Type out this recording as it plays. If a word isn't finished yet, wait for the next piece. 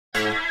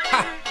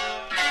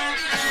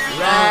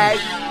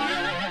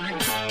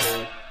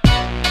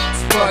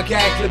Fuck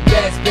avec le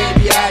best,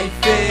 baby, how you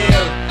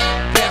feel?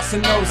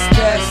 Personne no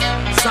stress,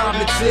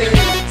 semble-t-il.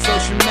 So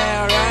je suis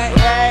mère,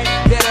 right?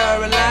 Dead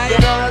or alive?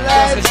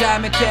 Je serai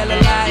jamais tell a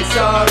lie, it's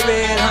all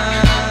real,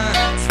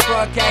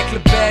 Fuck avec le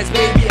best,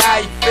 baby, how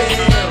you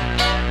feel?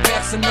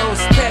 Personne no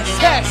stress,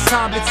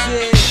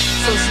 semble-t-il.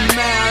 So je suis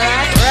mère,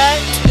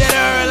 right? Dead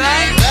or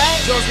alive?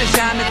 Je serai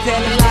jamais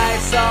tell a lie,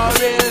 it's all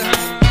real,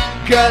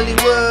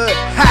 Gullywood,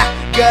 ha,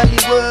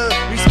 Gullywood.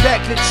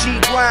 Respect le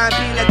cheap wine,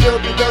 puis la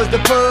double dose de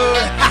poule.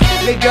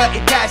 Les gars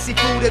étaient assez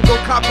fous de go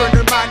copper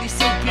money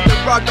soup, puis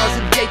le rock dans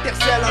une vieille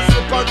tercelle en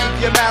soupant du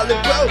vieux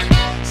Malibu.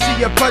 S'il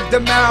y a pas de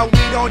demain, we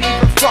don't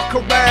even fuck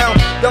around.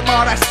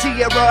 Demande à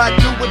Sierra, I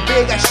do it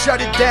big, I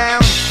shut it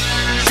down.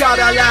 Shout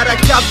out à la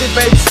carte des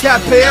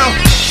 24 PO.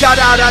 Shout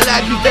out à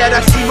la Vivette,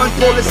 à Simone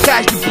pour le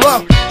stage du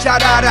bloc. Shout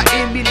out à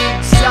Emily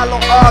du salon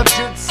off,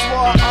 jeudi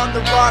soir on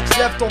the rocks,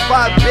 left on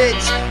vibe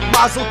bitch.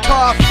 Mazel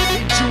tov, les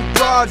Jew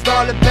broads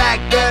dans le back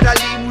de la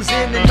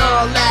limousine and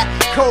all that.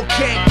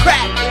 Cocaine,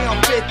 crack et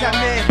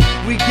amphétamine.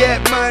 We get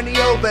money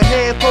over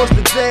here, post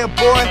the jail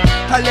boy.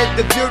 Palette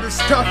de vieux de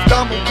stuff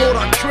dans mon code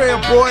en trail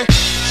boy.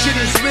 Shit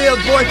is real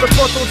boy, fais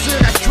pas ton tir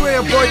à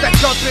trail boy. That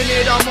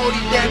company dans mon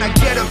lit then I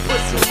get a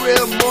pussy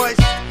real moist.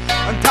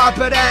 On top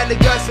of that, les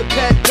gars se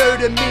pètent deux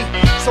de me.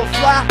 So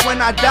fly,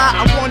 when I die,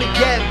 I wanna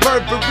get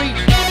Burberry.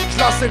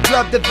 J'lance un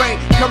globe de vin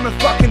comme un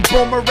fucking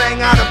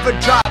boomerang out of a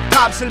drop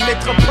top sur le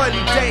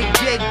métropolitain.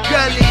 Get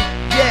gully,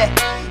 yeah.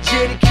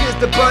 J'ai des crises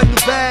de bonnes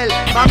nouvelles.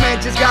 My man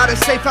just got a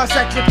safe house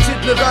avec les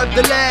petites l'Europe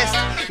de l'Est.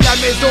 La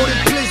maison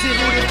de plaisir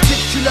où les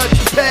petites culottes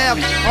superbes.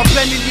 En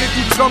plein milieu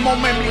du Drummond,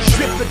 même les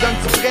juifs me donnent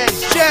du vrai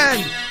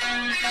jeune.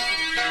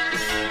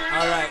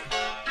 Alright.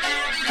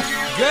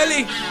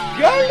 Gully.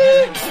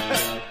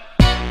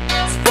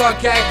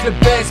 Fuck avec le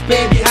best,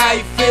 baby, how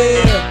you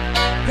feel?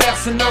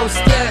 Personne no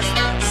stress,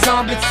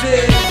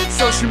 semble-t-il.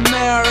 So je suis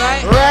mère,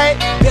 right?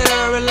 Dead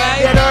or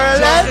alive?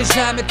 Je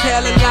serai jamais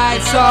tell a lie,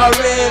 it's all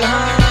real,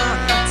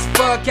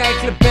 Fuck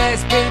avec le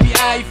best, baby,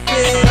 how you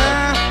feel?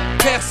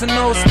 Personne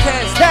no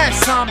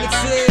stress,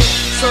 semble-t-il.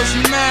 So je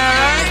suis mère,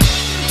 right?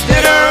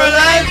 Dead or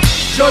alive?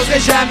 J'oserais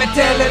jamais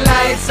tell a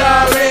lie, it's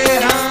all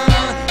real,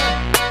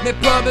 Mais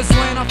pas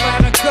besoin d'en faire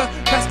un cas,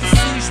 parce que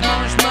si je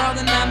mange, meurs,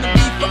 then I'm a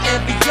beat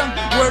forever young.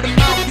 Word of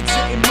mouth, qui dit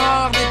est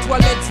mort, les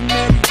toilettes du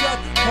Marriott.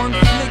 One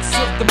flick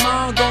sur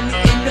demande, only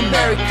in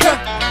America.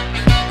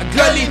 A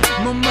gully,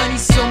 mon money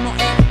sur mon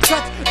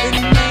haircut.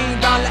 Une main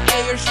dans la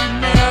air, je suis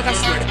mère, I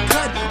swear to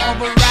God. On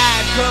va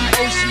ride comme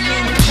Ocean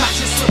Man,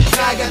 marcher sur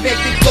Prague avec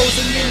des causes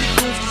et des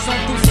causes qui sont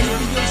aussi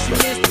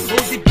biochimistes.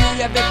 Au début,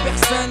 y'avait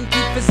personne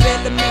qui faisait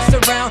le mess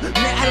around,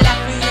 mais à la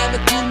fin,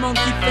 y'avait tout le monde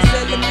qui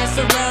faisait le mess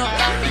around.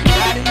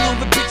 Riding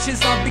over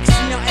bitches en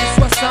Bixi en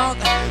S60.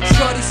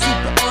 Shorty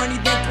super horny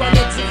dans les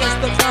toilettes du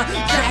restaurant.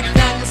 Jack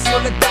Daniels sur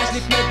le dash,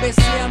 les pneus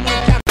baissés à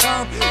moins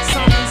 40. 100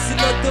 000 sur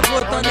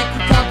l'autoroute en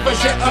écoutant le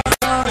projet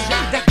Orange.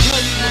 D'accord,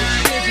 les mots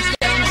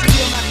jusqu'à ce que je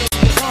tire ma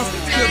référence. Je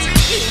peux du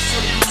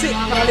sur les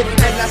titres par les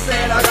fenêtres de la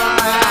Saint-Laurent.